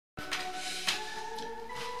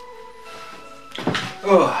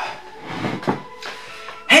Oh.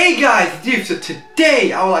 Hey guys, it's you. So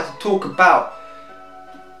today I would like to talk about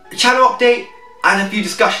a channel update and a few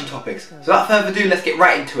discussion topics. So without further ado, let's get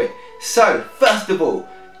right into it. So first of all,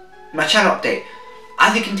 my channel update.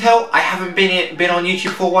 As you can tell, I haven't been on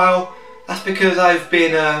YouTube for a while. That's because I've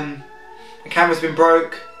been my camera's been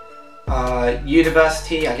broke.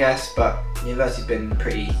 University, I guess, but university's been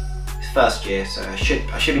pretty. It's first year, so I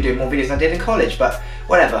should be doing more videos than I did in college, but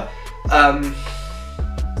whatever.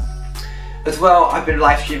 As well, I've been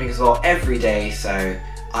live streaming as well every day, so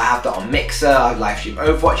I have that on Mixer. I live stream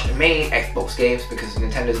Overwatch and mainly Xbox games because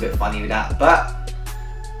Nintendo's a bit funny with that, but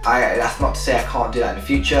that's not to say I can't do that in the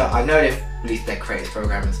future. I know they've released their creators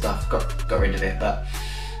program and stuff, got rid of it, but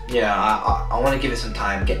yeah, I want to give it some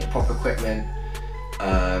time, get the proper equipment,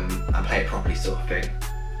 and play it properly, sort of thing.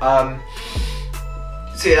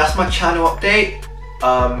 So yeah, that's my channel update.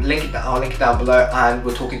 I'll link it down below, and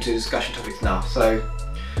we're talking to discussion topics now. So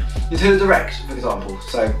Nintendo Direct, for example.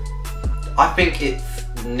 So I think it's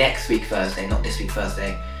next week Thursday, not this week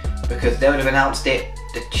Thursday, because they would have announced it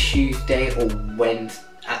the Tuesday or Wednesday.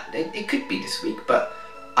 It could be this week, but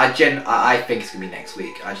I think it's gonna be next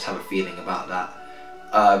week. I just have a feeling about that.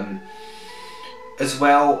 As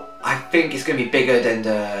well, I think it's gonna be bigger than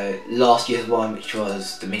the last year's one, which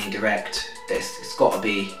was the mini direct. It's got to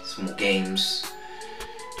be some more games.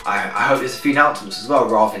 I hope there's a few announcements as well,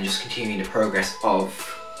 rather than just continuing the progress of.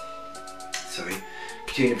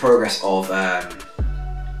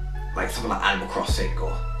 Like something like Animal Crossing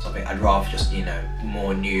or something. I'd rather just, you know,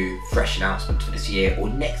 more new, fresh announcements for this year or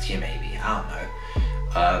next year maybe. I don't know.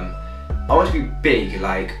 I want it to be big,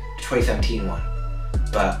 like the 2017 one,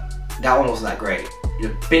 but that one wasn't that great.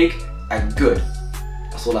 You're big and good.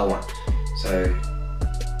 That's all I want. So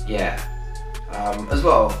yeah. As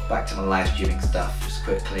well, back to my live streaming stuff, just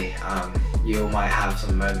quickly. You might have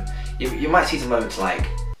some moments. You might see some moments like.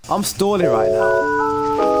 I'm stalling right now.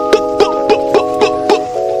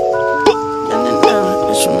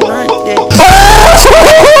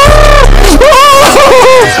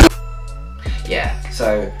 Yeah,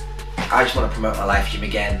 so I just want to promote my live stream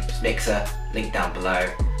again. Just Mixer, link down below.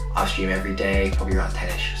 I'll stream every day, probably around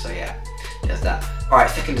 10ish. So yeah, there's that. Alright,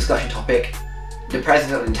 second discussion topic. The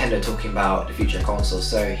president of Nintendo talking about the future of consoles.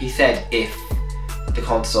 So he said if the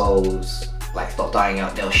consoles like start dying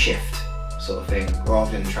out, they'll shift, sort of thing,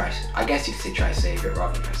 rather than I guess you could say try to save it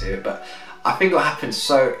rather than try to save it, but I think it'll happen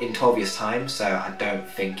in 12 years time, so I don't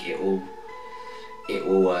think it will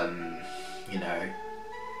you know,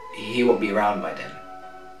 he won't be around by then,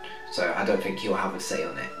 so I don't think he'll have a say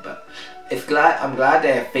on it. But I'm glad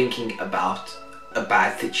they're thinking about a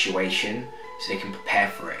bad situation so they can prepare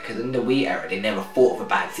for it, because in the Wii era they never thought of a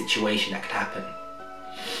bad situation that could happen,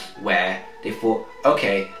 where they thought,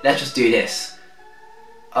 okay, let's just do this.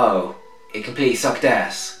 Oh, it completely sucked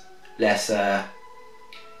ass. Let's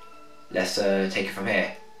take it from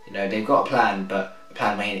here. You know, they've got a plan, but a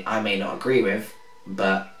plan I may not agree with,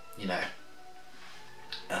 but you know,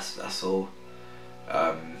 that's all.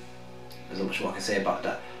 There's not much more I can say about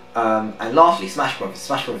that. And lastly, Smash Brothers.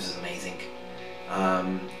 Smash Brothers is amazing.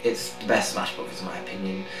 It's the best Smash Brothers in my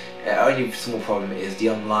opinion. Only small problem is the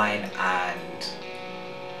online and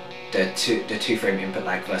the two frame input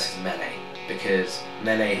lag versus Melee, because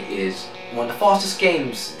Melee is one of the fastest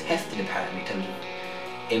games tested apparently in terms of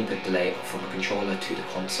input delay from a controller to the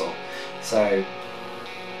console. So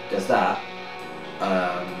there's that.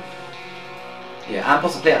 Yeah, and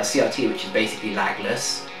possibly play on CRT, which is basically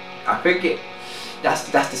lagless. I think that's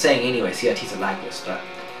the saying anyway. CRTs are lagless, but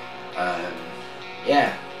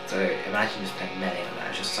yeah. So imagine just playing Melee on that.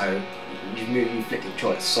 It's just so you flick the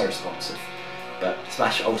controller, it's so responsive. But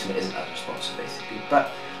Smash Ultimate isn't as responsive basically. But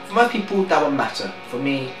for most people that won't matter. For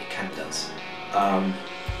me, it kind of does.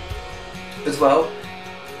 As well,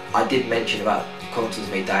 I did mention about consoles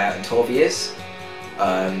may die out in 12 years.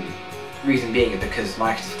 Reason being is because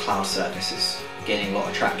Microsoft Cloud Service is gaining a lot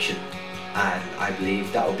of traction, and I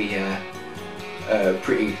believe that will be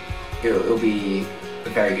it'll be a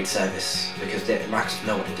very good service, because Microsoft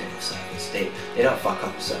know what they're doing with service. They don't fuck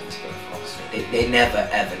up a service, but honestly, they never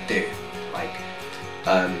ever do. Like,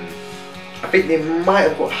 I think they might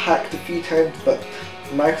have got hacked a few times, but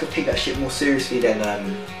Microsoft take that shit more seriously than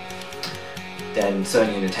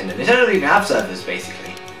Sony and Nintendo. Nintendo don't even have servers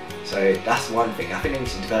basically, so that's one thing. I think they need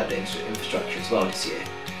to develop the infrastructure as well this year.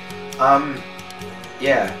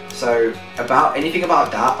 Yeah. So anything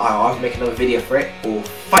about that, I'll either make another video for it or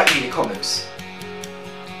fight me in the comments.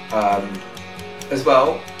 As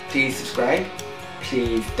well, please subscribe.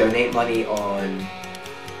 Please donate money on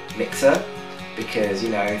Mixer, because, you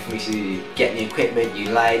know, for me to get new equipment, new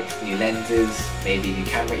lights, new lenses, maybe new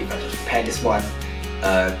camera, you might just repair this one,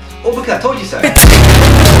 Or because I told you so.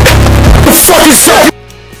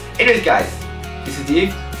 Anyways guys, this is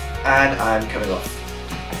you, and I'm coming off.